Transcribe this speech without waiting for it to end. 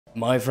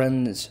My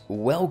friends,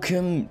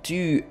 welcome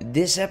to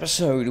this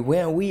episode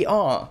where we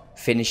are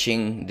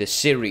finishing the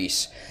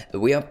series.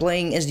 We are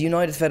playing as the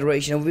United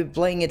Federation and we've been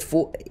playing it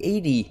for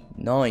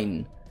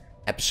 89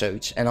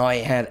 episodes and I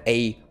had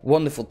a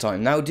wonderful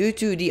time. Now due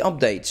to the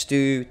updates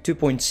to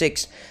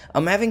 2.6,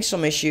 I'm having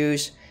some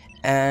issues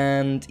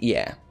and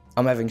yeah,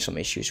 I'm having some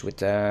issues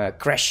with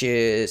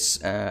crashes.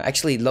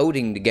 Actually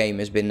loading the game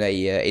has been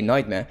a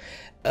nightmare,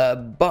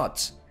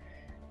 but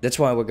that's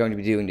why we're going to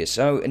be doing this.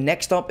 So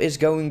next up is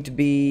going to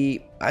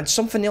be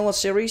some vanilla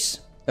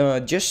series,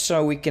 just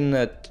so we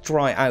can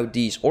try out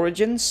these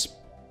origins.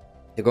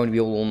 They're going to be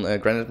all on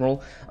Granite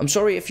Emerald. I'm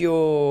sorry if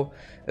you're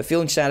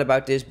feeling sad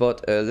about this,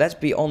 but let's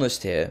be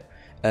honest here.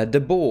 The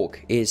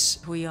Borg is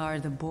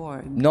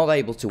not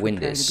able to win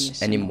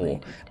this anymore.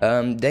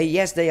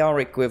 They are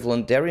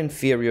equivalent. They're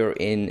inferior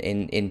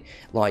in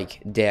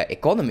like their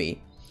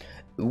economy.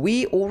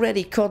 We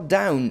already cut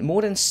down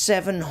more than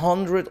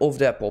 700 of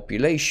their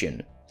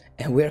population.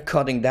 And we're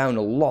cutting down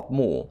a lot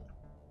more.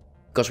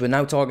 Because we're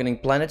now targeting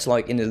planets.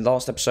 Like in the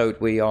last episode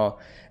we are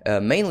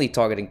mainly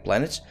targeting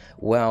planets.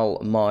 While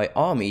my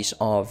armies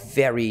are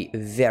very,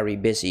 very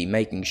busy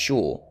making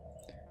sure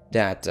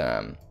that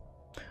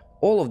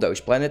all of those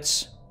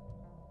planets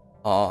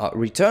are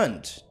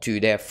returned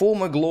to their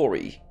former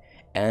glory.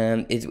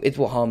 And it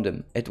will harm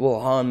them. It will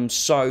harm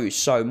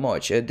so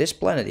much. This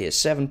planet here,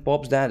 7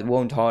 pops, that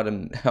won't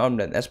harm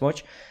them as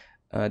much.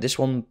 This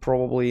one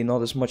probably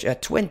not as much.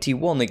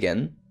 21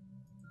 again.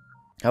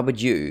 How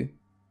about you?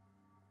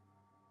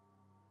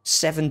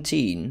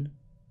 17.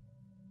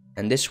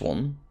 And this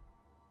one?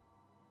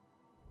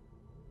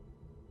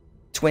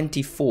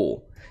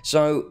 24.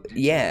 So,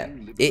 yeah.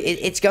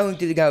 It's going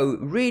to go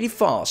really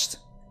fast.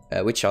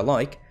 Which I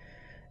like.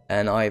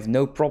 And I have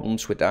no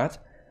problems with that.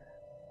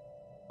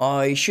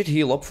 I should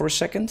heal up for a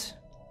second.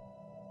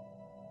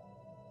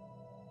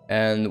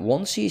 And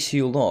once he's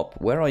healed up,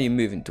 where are you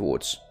moving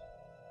towards?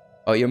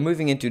 Oh, you're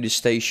moving into the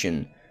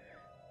station.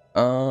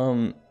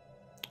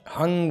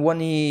 Hung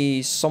when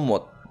he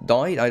somewhat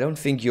died. I don't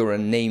think you're a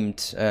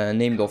named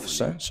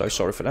officer, so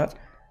sorry for that.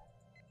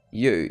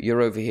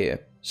 You're over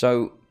here.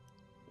 So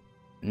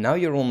now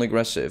you're on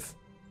aggressive.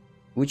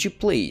 Would you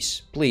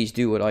please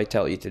do what I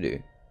tell you to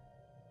do?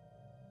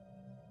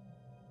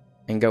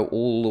 And go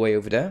all the way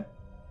over there.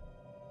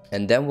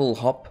 And then we'll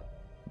hop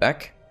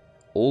back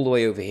all the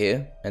way over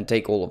here and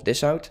take all of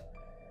this out.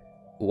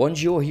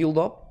 Once you're healed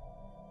up,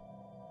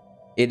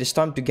 it is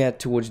time to get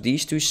towards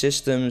these two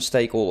systems,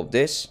 take all of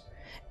this.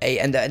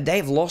 And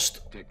they've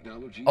lost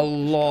a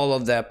lot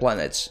of their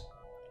planets.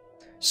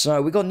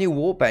 So we got new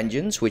warp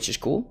engines, which is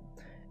cool.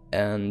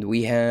 And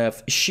we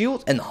have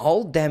shield and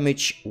hull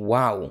damage.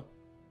 Wow.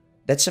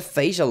 That's a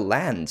phaser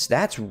lance.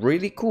 That's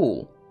really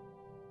cool.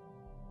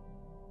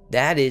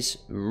 That is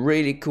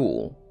really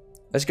cool.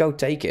 Let's go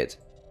take it.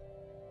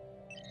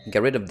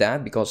 Get rid of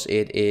that because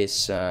it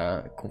is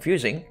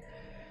confusing.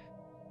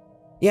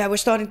 Yeah, we're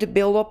starting to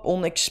build up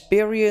on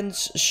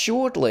experience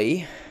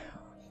shortly.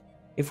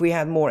 If we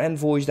had more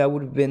envoys, that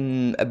would have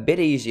been a bit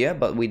easier,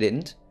 but we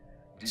didn't.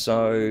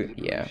 So,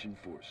 yeah.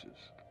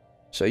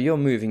 So you're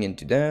moving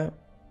into there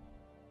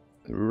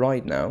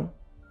right now.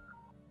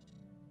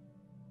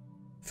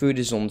 Food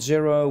is on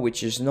 0,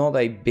 which is not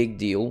a big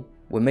deal.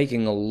 We're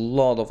making a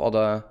lot of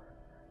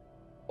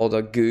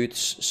other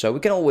goods, so we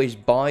can always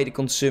buy the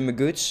consumer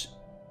goods.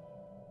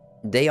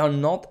 They are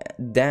not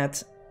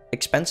that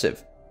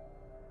expensive.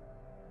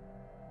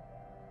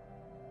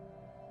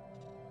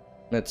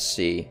 Let's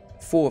see.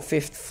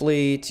 5th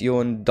fleet,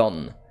 you're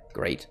done.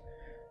 Great.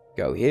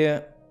 Go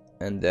here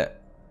and there.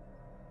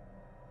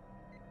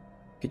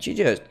 Could you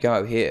just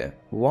go here?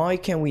 Why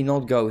can we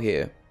not go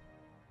here?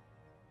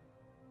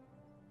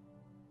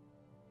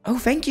 Oh,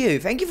 thank you.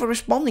 Thank you for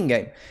responding,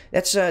 game.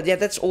 That's yeah,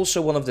 that's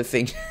also one of the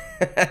things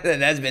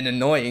that has been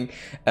annoying.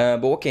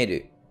 But what can you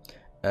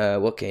do?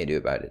 What can you do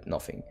about it?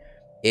 Nothing.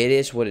 It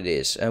is what it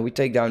is. We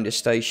take down this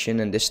station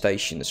and this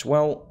station as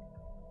well.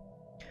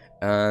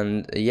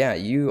 And yeah,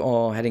 you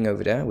are heading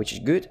over there, which is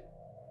good.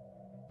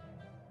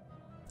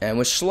 And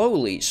we're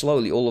slowly,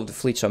 all of the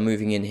fleets are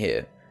moving in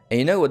here. And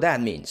you know what that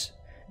means?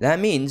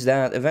 That means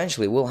that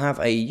eventually we'll have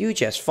a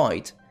huge ass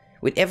fight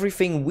with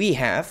everything we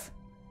have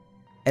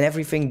and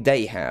everything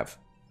they have.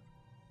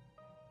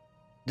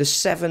 The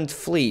 7th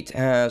fleet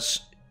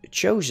has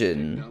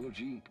chosen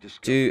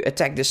to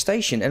attack the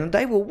station and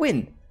they will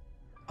win.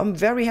 I'm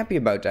very happy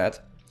about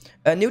that.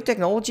 New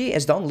technology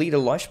is done, leader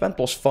lifespan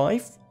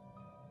 +5.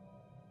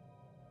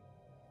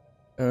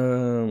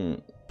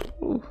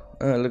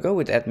 Let's go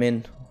with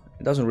admin.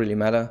 It doesn't really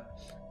matter.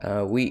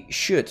 We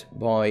should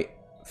buy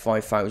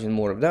 5,000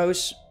 more of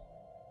those.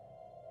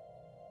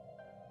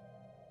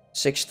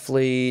 6th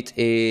fleet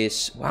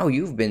is... Wow,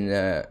 you've been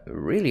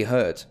really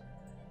hurt.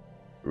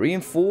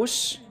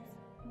 Reinforce.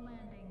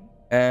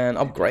 And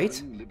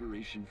upgrade.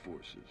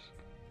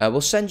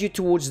 We'll send you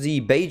towards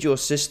the Bajor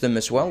system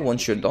as well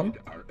once you're done.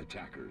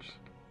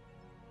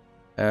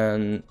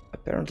 And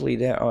apparently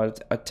there are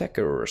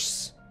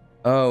attackers.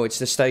 Oh, it's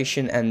the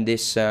station and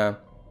this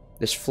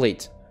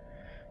fleet.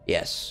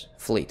 Yes,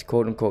 fleet,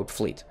 quote-unquote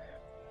fleet.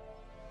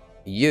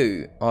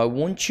 You, I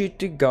want you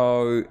to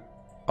go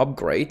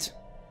upgrade.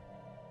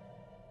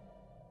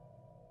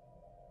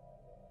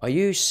 Are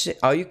you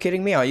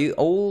kidding me? Are you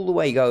all the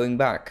way going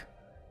back?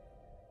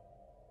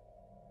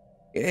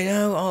 You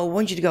know, I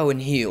want you to go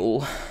and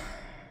heal.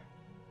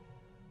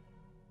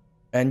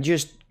 And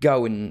just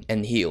go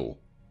and heal.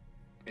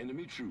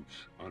 Enemy troops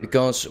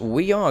because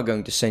we are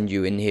going to send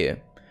you in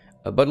here.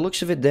 By the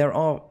looks of it, there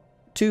are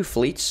 2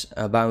 fleets,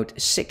 about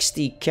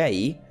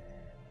 60k.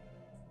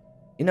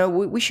 You know,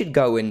 we should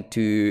go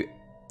into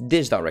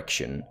this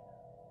direction.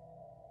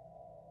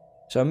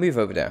 So move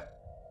over there.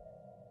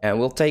 And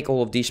we'll take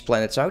all of these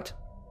planets out.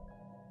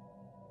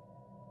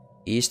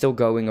 He's still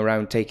going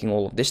around taking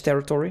all of this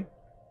territory.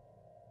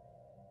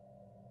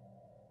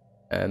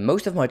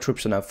 Most of my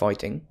troops are now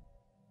fighting.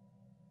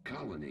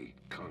 Colony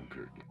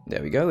conquered.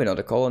 There we go,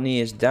 another colony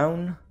is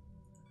down.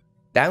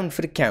 Down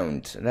for the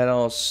count. Let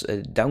us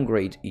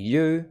downgrade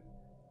you.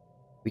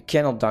 We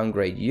cannot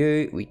downgrade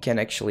you. We can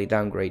actually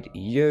downgrade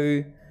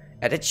you.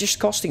 And it's just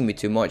costing me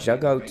too much. I'll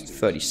go to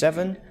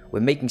 37.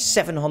 We're making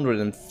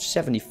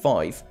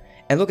 775.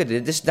 And look at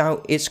it, this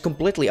now is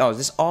completely ours.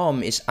 This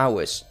arm is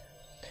ours.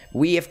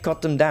 We have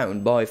cut them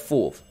down by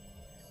 4.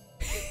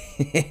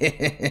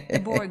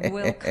 The Borg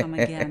will come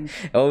again.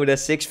 Oh,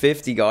 that's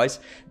 650, guys.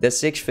 That's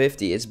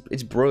 650.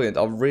 It's brilliant.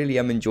 I really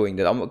am enjoying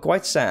that. I'm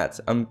quite sad.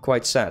 I'm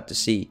quite sad to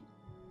see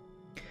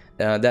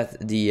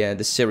that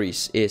the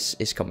series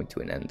is coming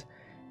to an end.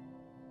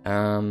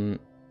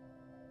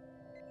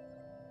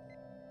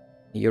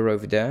 You're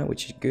over there,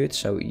 which is good.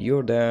 So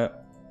you're there,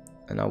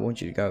 and I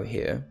want you to go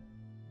here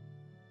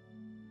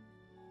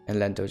and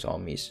land those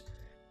armies.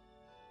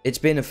 It's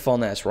been a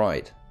fun-ass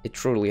ride. It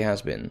truly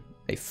has been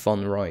a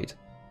fun ride.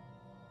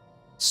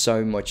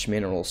 So much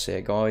minerals here,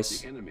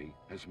 guys. The enemy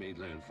has made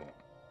landfall.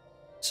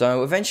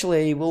 So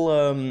eventually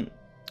we'll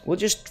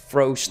just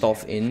throw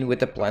stuff in with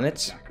the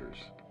planets. Attackers.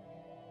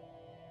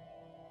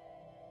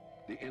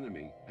 The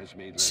enemy has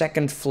made landfall.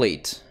 Second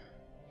fleet.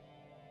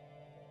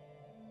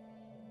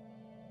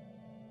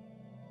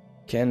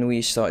 Can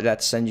we start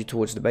that? Send you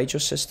towards the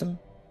Bajor system?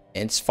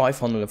 And it's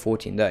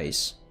 514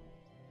 days.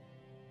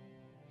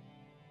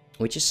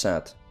 Which is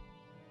sad.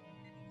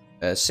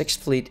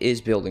 Sixth fleet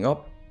is building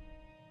up.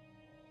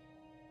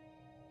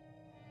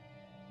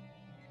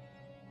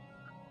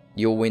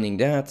 You're winning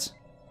that.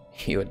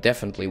 You're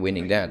definitely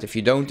winning that. If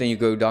you don't, then you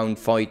go down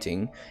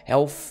fighting.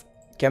 Health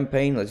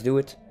campaign, let's do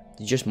it.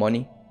 It's just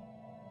money.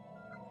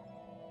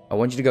 I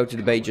want you to go to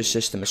the Bajor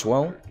system as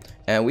well.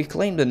 And we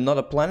claimed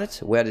another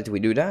planet. Where did we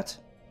do that?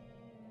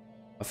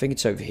 I think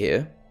it's over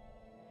here.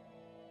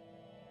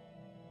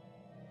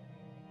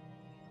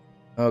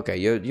 Okay,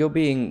 you're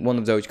being one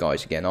of those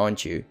guys again,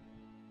 aren't you?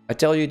 I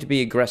tell you to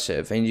be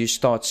aggressive and you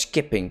start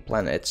skipping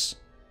planets.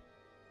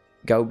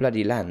 Go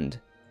bloody land.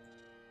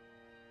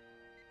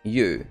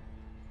 You.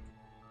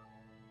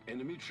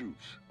 Enemy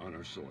troops on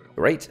our soil.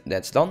 Great,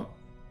 that's done.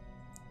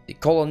 The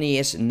colony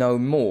is no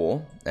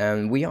more,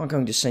 and we are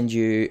going to send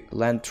you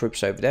land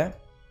troops over there.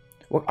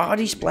 What are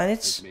these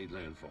planets? Made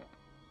landfall.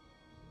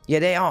 Yeah,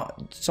 they are.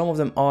 Some of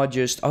them are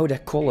just... Oh, they're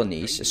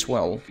colonies as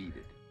well.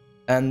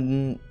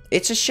 And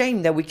it's a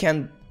shame that we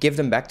can't give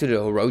them back to the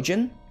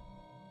Horogen.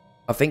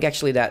 I think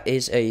actually that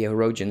is a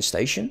Horogen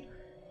station.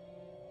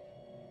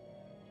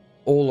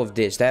 All of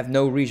this, they have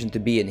no reason to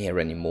be in here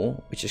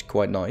anymore, which is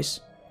quite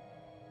nice.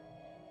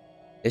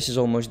 This is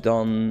almost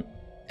done.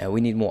 And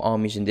we need more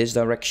armies in this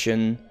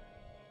direction.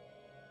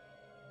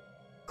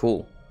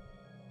 Cool.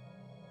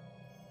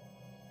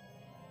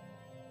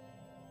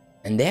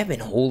 And they have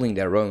been holding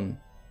their own.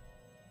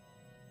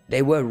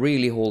 They were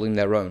really holding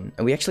their own.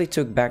 And we actually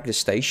took back the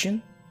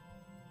station.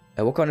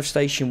 What kind of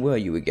station were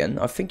you again?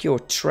 I think you're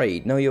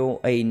trade. No, you're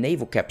a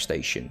naval cap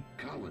station.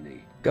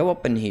 Colony. Go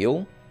up and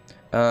heal.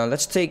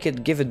 Let's take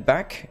it, give it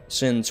back,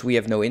 since we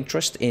have no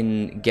interest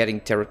in getting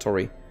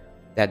territory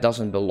that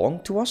doesn't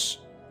belong to us.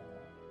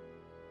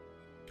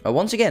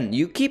 Once again,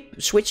 you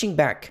keep switching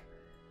back.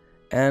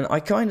 And I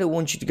kind of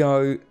want you to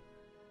go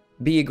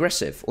be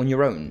aggressive on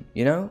your own,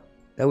 you know?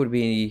 That would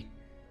be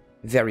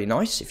very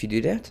nice if you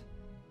do that.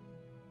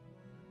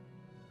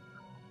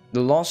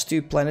 The last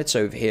 2 planets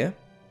over here.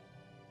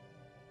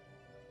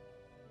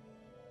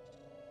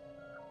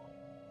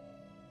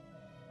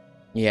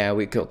 Yeah,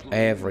 we got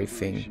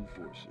everything.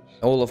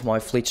 All of my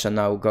fleets are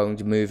now going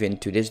to move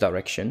into this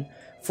direction.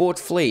 4th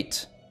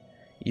fleet,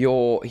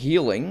 you're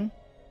healing.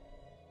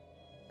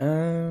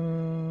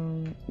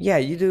 Yeah,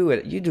 you do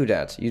it. You do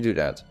that. You do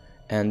that.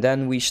 And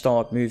then we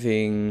start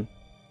moving.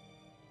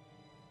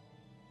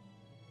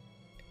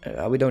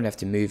 We don't have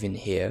to move in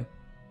here.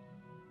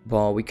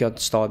 But we could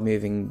start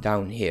moving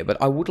down here.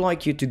 But I would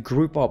like you to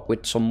group up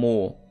with some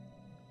more.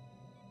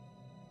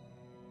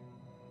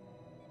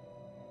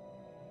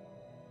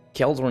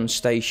 Keldron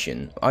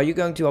Station. Are you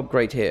going to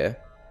upgrade here?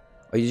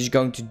 Or are you just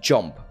going to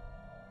jump?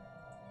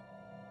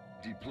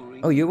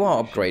 Oh, you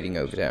are upgrading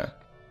over there.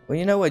 Well,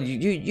 you know what?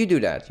 You do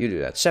that. You do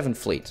that. 7th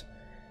Fleet.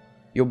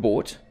 You're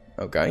bored.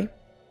 Okay.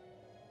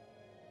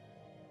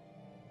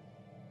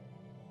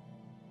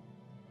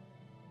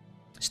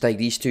 take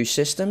these two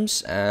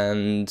systems,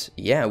 and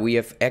yeah, we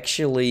have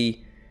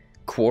actually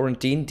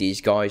quarantined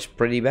these guys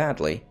pretty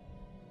badly.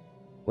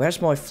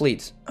 Where's my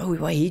fleet? Oh,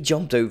 wait, he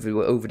jumped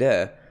over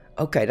there.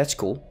 Okay, that's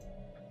cool.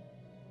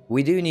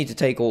 We do need to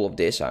take all of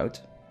this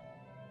out.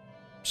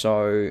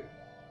 So,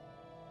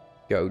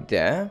 go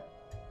there.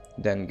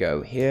 Then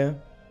go here.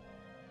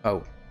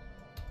 Oh,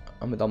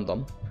 I'm a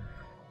dum-dum.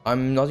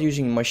 I'm not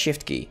using my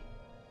shift key.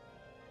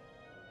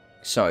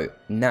 So,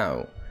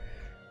 now,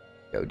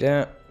 go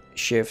there.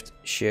 Shift,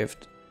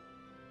 shift.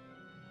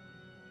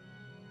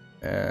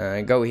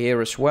 Go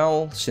here as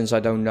well, since I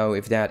don't know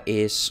if that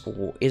is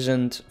or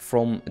isn't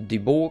from the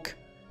Borg.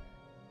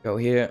 Go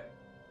here.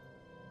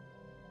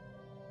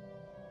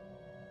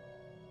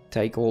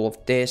 Take all of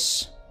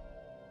this.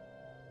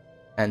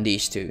 And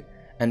these two.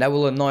 And that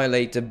will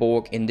annihilate the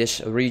Borg in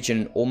this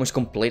region almost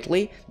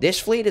completely. This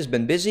fleet has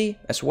been busy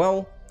as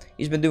well.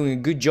 He's been doing a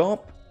good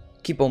job.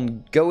 Keep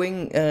on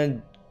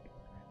going,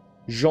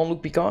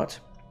 Jean-Luc Picard.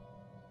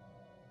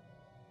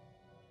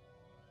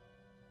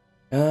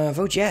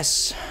 Vote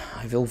yes.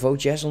 I will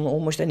vote yes on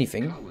almost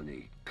anything.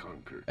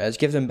 Let's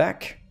give them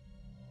back.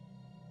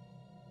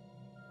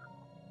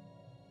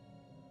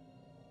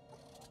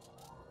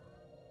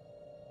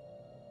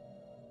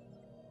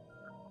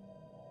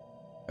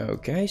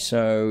 Okay,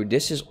 so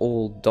this is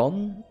all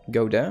done.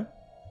 Go there.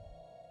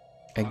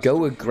 And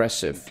go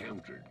aggressive.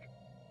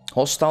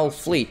 Hostile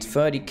fleet,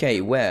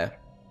 30k, where?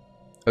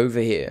 Over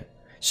here.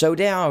 So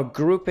they are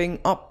grouping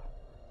up.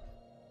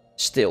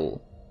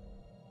 Still.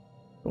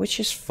 Which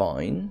is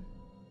fine.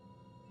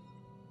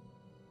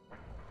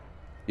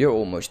 You're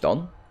almost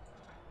done.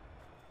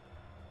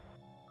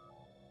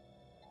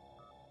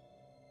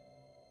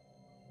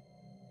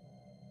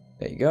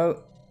 There you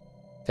go.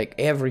 Take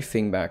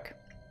everything back.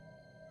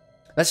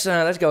 Let's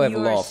go have a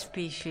laugh.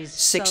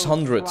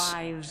 600.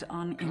 Thrives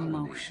on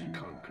emotion.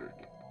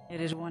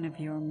 It is one of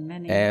your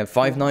many.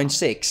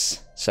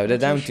 596. So they're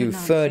down to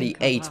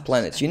 38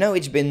 planets. You know,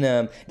 it's been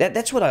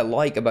that's what I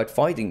like about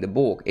fighting the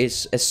Borg.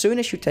 Is as soon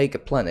as you take a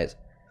planet,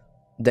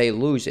 they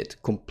lose it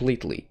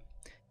completely.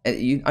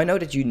 And I know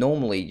that you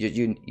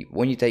normally,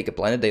 when you take a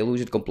planet, they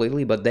lose it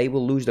completely, but they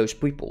will lose those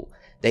people.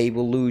 They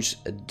will lose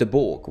the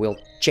Borg. We'll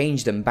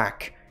change them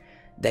back.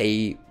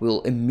 They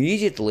will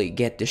immediately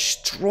get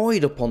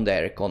destroyed upon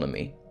their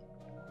economy.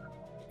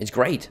 It's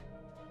great.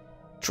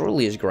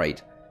 Truly is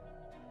great.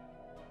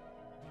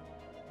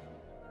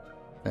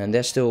 And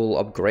they're still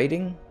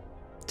upgrading.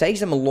 Takes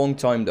them a long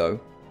time though.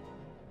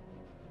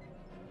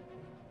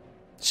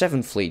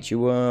 7th fleet,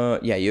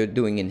 yeah, you're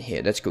doing in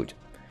here, that's good.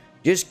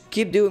 Just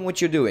keep doing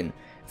what you're doing.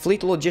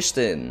 Fleet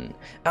logistin.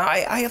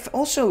 I have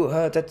also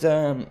heard that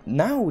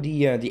now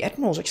the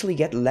admirals actually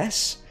get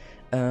less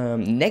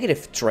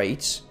negative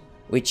traits,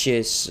 which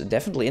is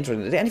definitely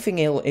interesting. Did anything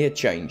here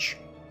change?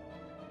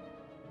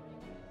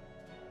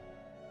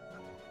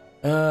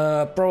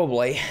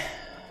 Probably.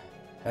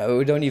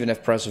 We don't even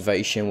have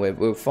preservation.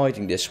 We're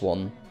fighting this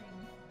one.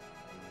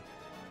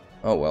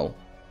 Oh well.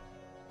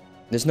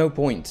 There's no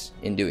point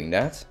in doing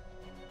that,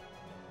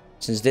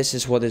 since this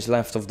is what is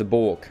left of the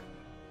Borg.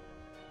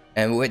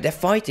 And they're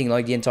fighting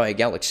like the entire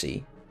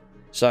galaxy.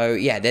 So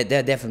yeah,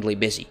 they're definitely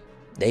busy.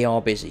 They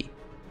are busy.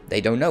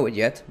 They don't know it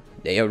yet.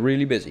 They are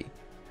really busy.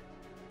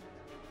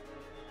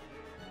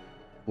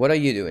 What are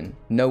you doing?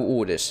 No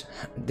orders.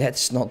 That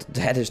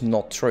is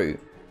not true.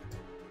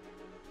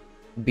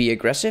 Be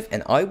aggressive,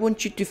 and I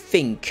want you to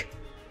think.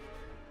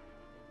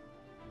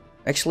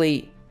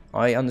 Actually,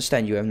 I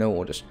understand you have no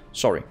orders.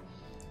 Sorry.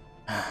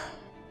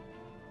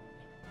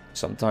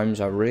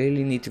 Sometimes I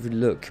really need to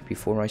look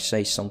before I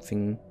say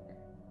something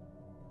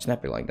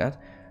snappy like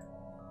that.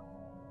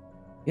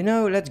 You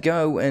know, let's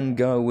go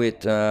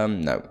with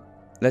no.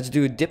 Let's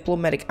do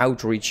diplomatic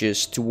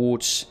outreaches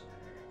towards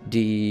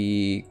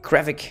the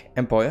Kravik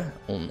Empire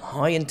on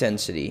high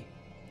intensity,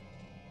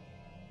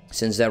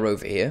 since they're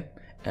over here.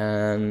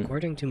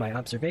 According to my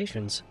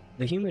observations,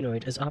 the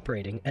humanoid is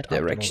operating at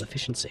optimal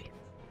efficiency.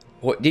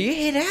 What? Do you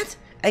hear that?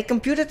 A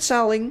computer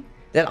telling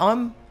that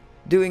I'm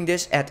doing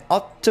this at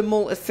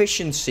optimal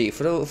efficiency.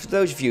 For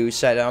those of you who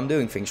said I'm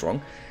doing things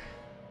wrong,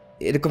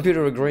 the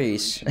computer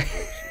agrees.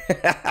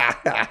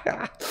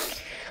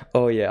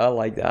 Oh yeah, I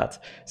like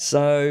that.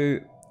 So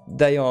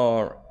they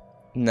are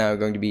now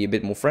going to be a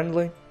bit more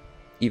friendly,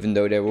 even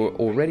though they were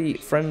already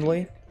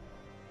friendly.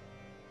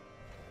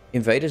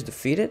 Invaders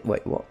defeated?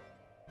 Wait, what?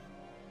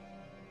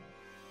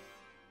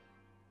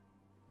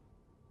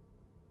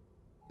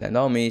 Land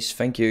armies,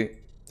 thank you.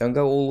 Don't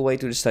go all the way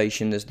to the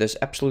station. There's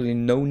absolutely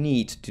no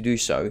need to do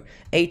so.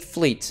 8th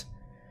fleet.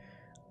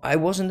 I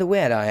wasn't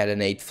aware that I had an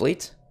 8th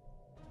fleet.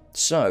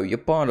 So you're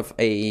part of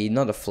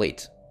another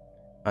fleet,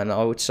 and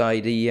I would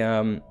say the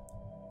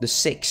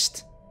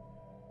 6th,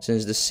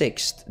 since the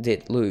 6th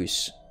did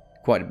lose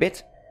quite a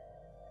bit.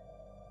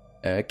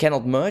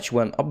 Cannot merge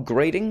when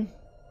upgrading.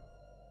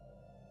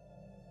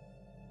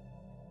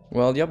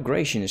 Well, the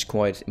upgradation is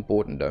quite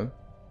important though.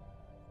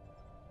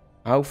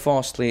 How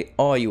fastly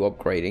are you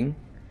upgrading?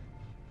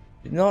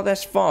 Not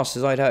as fast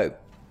as I'd hope.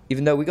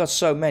 Even though we got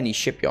so many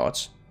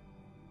shipyards.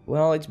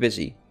 Well, it's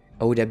busy.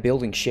 Oh, they're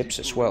building ships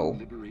as well.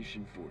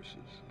 Liberation forces.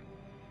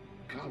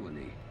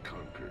 Colony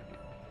conquered.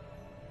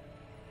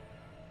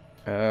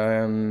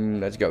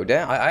 Let's go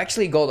there. I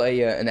actually got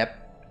an app.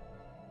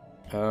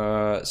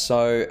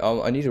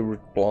 So I need to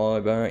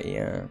reply back.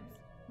 Yeah.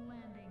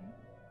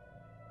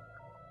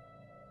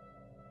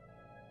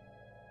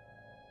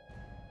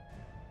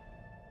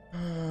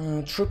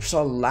 Troops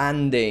are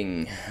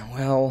landing.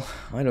 Well,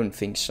 I don't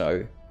think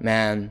so,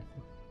 man.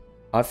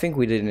 I think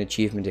we did an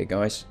achievement here,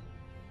 guys.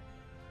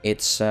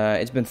 It's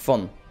been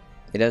fun.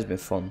 It has been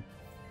fun.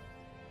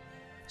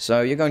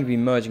 So you're going to be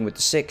merging with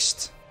the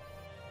 6th.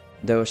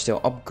 They're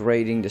still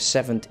upgrading. The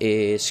 7th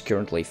is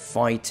currently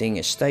fighting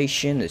a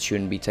station. It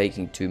shouldn't be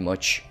taking too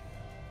much.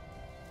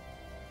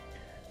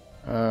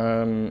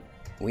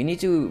 We need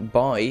to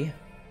buy.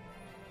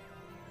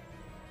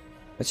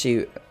 Let's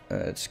see.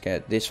 Let's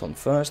get this one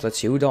first. Let's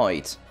see who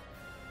died.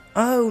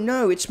 Oh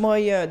no, it's my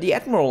the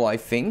admiral, I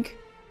think.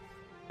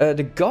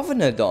 The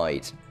governor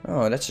died.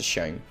 Oh, that's a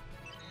shame.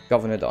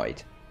 Governor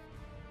died.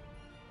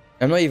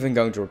 I'm not even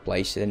going to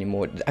replace it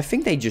anymore. I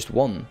think they just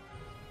won.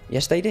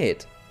 Yes, they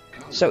did.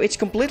 So it's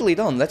completely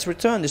done. Let's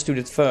return this to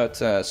the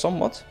 3rd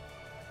somewhat.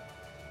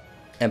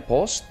 And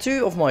pause.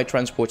 2 of my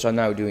transports are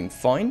now doing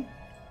fine.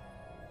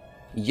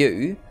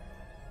 You.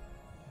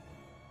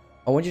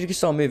 I want you to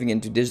start moving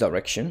into this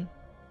direction.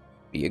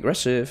 Be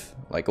aggressive,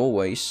 like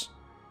always.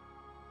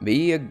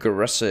 Be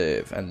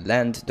aggressive and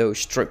land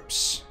those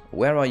troops.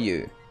 Where are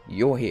you?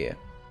 You're here.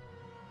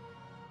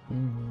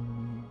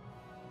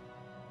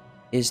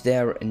 Is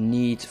there a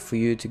need for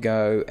you to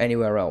go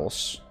anywhere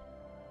else?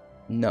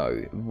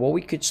 No. What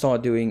we could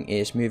start doing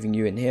is moving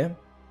you in here.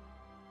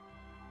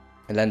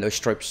 And land those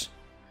troops.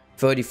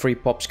 33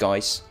 pops,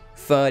 guys.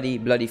 30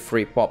 bloody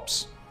free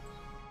pops.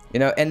 You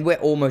know, and we're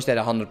almost at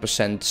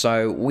 100%.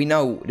 So we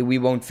know that we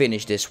won't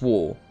finish this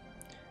war.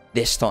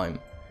 This time.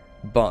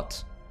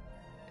 But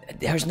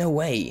there's no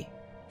way.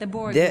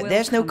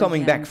 There's no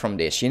coming back from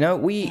this, you know.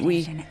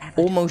 We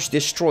almost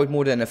destroyed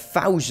more than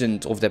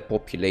 1,000 of their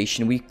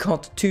population. We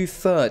cut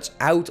 2/3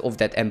 out of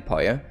that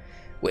empire,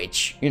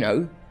 which, you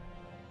know,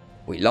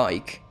 we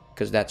like,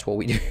 because that's what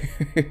we do.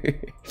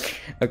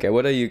 Okay,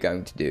 what are you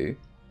going to do?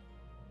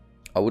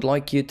 I would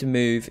like you to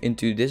move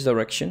into this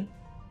direction,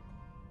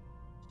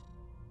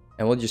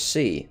 and we'll just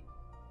see.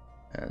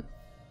 And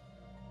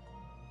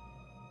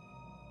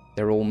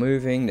they're all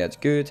moving, that's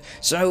good.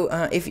 So,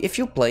 if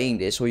you're playing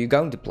this, or you're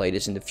going to play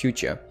this in the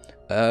future,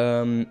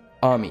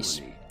 armies.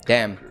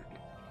 Damn.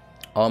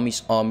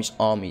 Armies, armies,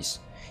 armies.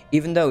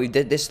 Even though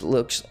this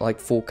looks like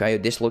 4K, or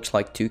this looks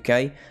like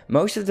 2K,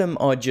 most of them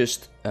are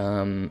just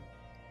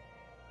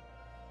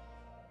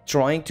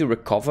trying to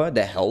recover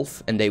their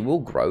health, and they will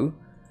grow.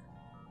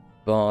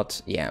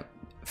 But, yeah,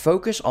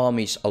 focus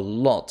armies a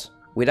lot.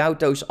 Without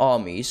those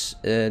armies,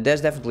 there's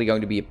definitely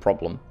going to be a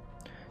problem.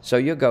 So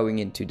you're going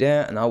into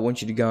there, and I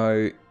want you to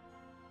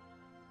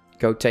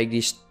go take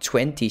these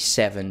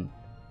 27.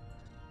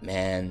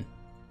 Man.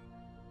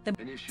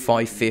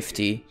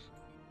 550.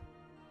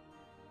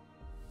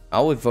 I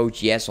would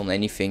vote yes on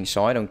anything,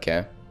 so I don't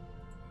care.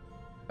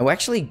 And we're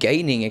actually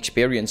gaining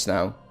experience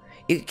now.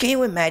 Can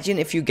you imagine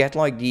if you get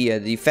like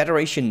the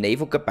Federation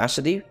naval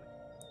capacity?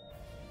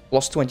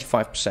 Plus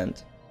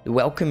 25%. The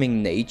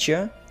welcoming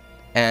nature.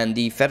 And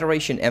the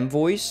Federation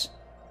envoys.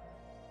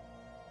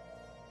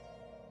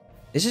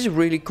 This is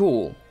really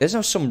cool.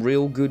 There's some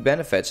real good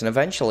benefits, and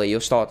eventually you'll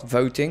start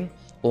voting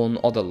on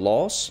other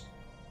laws.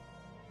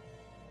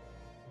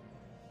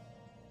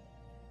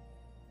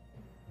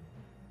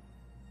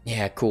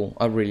 Yeah, cool.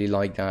 I really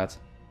like that.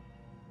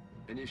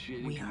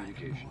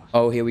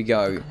 Oh, here we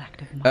go.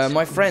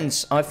 My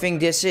friends, I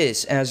think this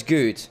is as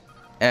good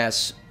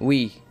as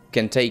we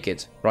can take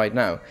it right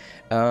now.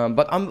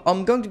 But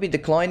I'm going to be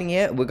declining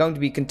here. We're going to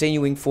be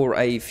continuing for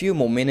a few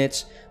more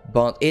minutes.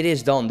 But it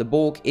is done. The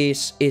Borg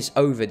is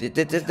over.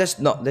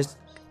 That's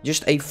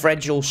just a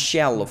fragile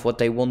shell of what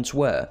they once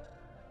were.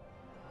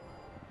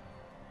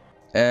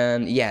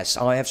 And yes,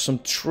 I have some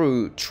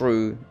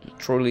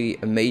truly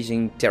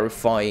amazing,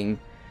 terrifying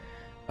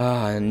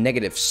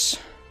negatives.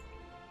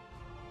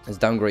 Let's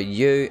downgrade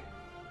you.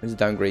 Let's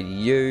downgrade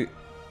you.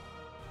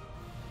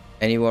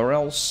 Anywhere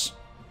else?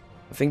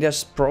 I think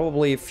there's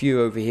probably a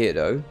few over here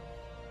though.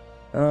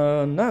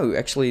 No,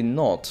 actually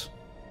not.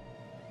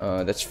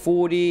 That's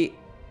 40.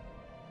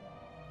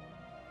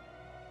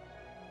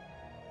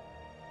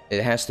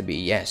 It has to be,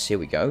 yes, here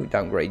we go.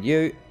 Downgrade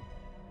you.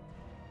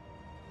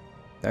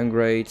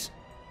 Downgrade.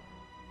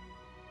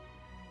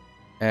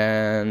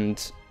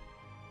 And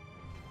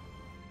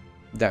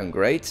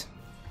downgrade.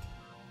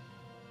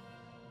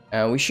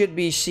 We should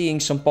be seeing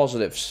some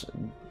positives,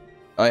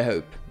 I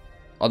hope.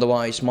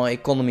 Otherwise, my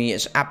economy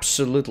is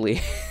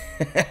absolutely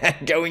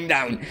going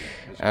down.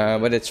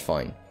 But it's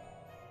fine.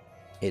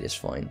 It is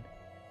fine.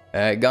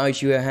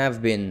 Guys, you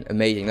have been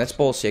amazing. Let's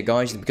pause here,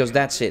 guys, because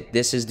that's it.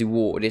 This is the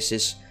war. This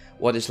is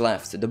what is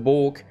left. The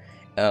Borg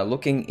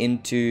looking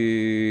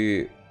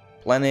into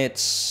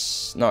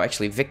planets. No,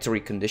 actually, victory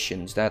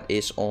conditions. That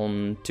is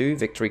on 2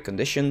 victory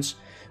conditions.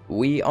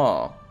 We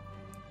are,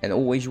 and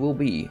always will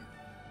be,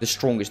 the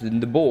strongest. In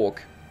the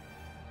Borg.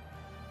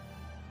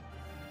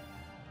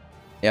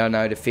 They are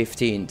now the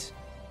 15th.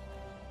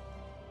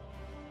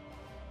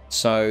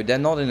 So they're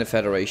not in the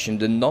Federation.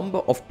 The number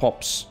of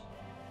pops,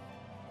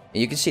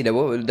 you can see they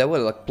were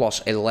like plus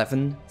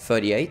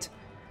 1138.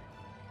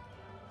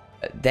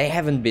 They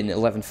haven't been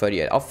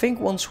 1138. I think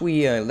once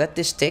we let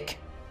this tick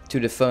to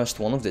the first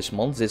one of this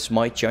month, this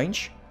might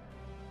change.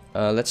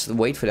 Let's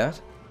wait for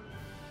that.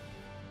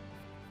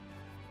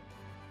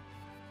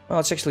 Well,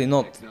 it's actually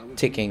not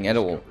ticking at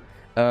all.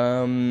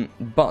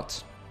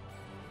 But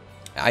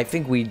I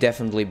think we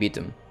definitely beat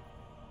them.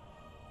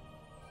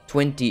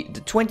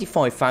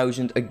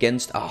 25,000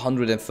 against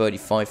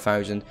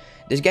 135,000.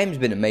 This game has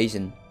been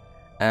amazing.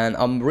 And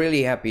I'm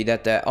really happy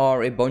that there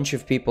are a bunch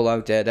of people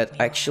out there that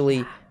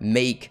actually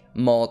make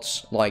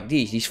mods like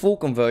these. These full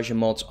conversion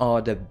mods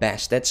are the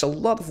best. That's a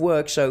lot of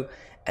work, so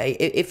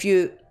if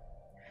you...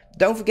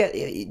 Don't forget,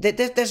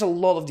 there's a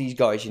lot of these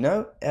guys, you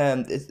know?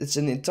 It's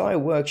an entire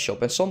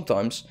workshop, and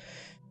sometimes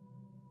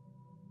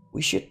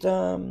we should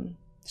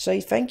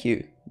say thank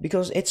you,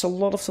 because it's a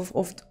lot of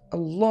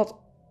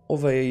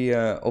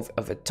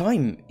a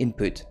time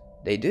input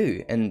they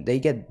do, and they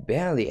get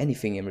barely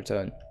anything in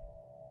return.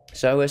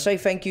 So say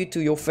thank you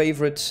to your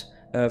favorite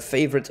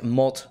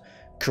mod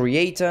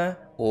creator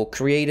or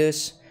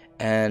creators,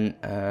 and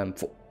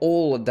for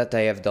all that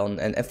they have done,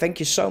 and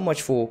thank you so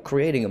much for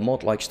creating a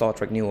mod like Star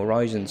Trek New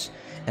Horizons.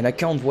 And I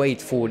can't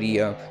wait for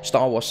the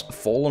Star Wars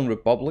Fallen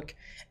Republic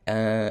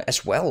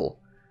as well.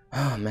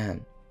 Oh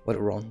man, what a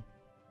run.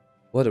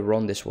 What a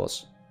run this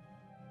was.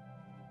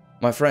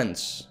 My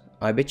friends,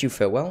 I bid you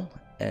farewell,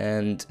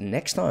 and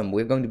next time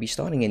we're going to be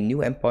starting a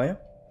new empire.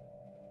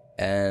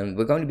 And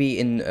we're going to be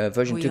in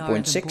version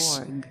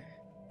 2.6.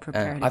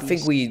 I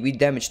think we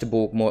damaged the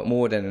Borg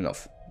more than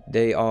enough.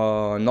 They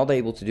are not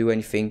able to do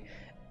anything.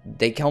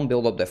 They can't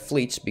build up their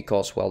fleets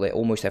because, well, they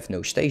almost have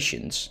no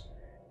stations.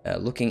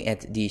 Looking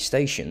at these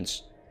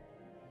stations,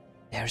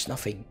 there's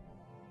nothing.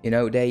 You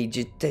know,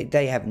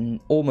 they have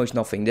almost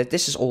nothing.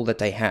 This is all that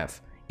they have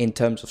in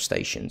terms of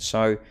stations.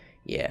 So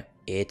yeah,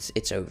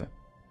 it's over.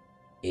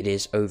 It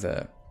is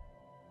over.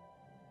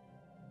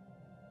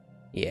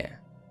 Yeah.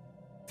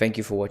 Thank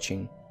you for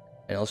watching,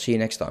 and I'll see you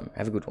next time.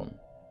 Have a good one.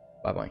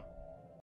 Bye bye.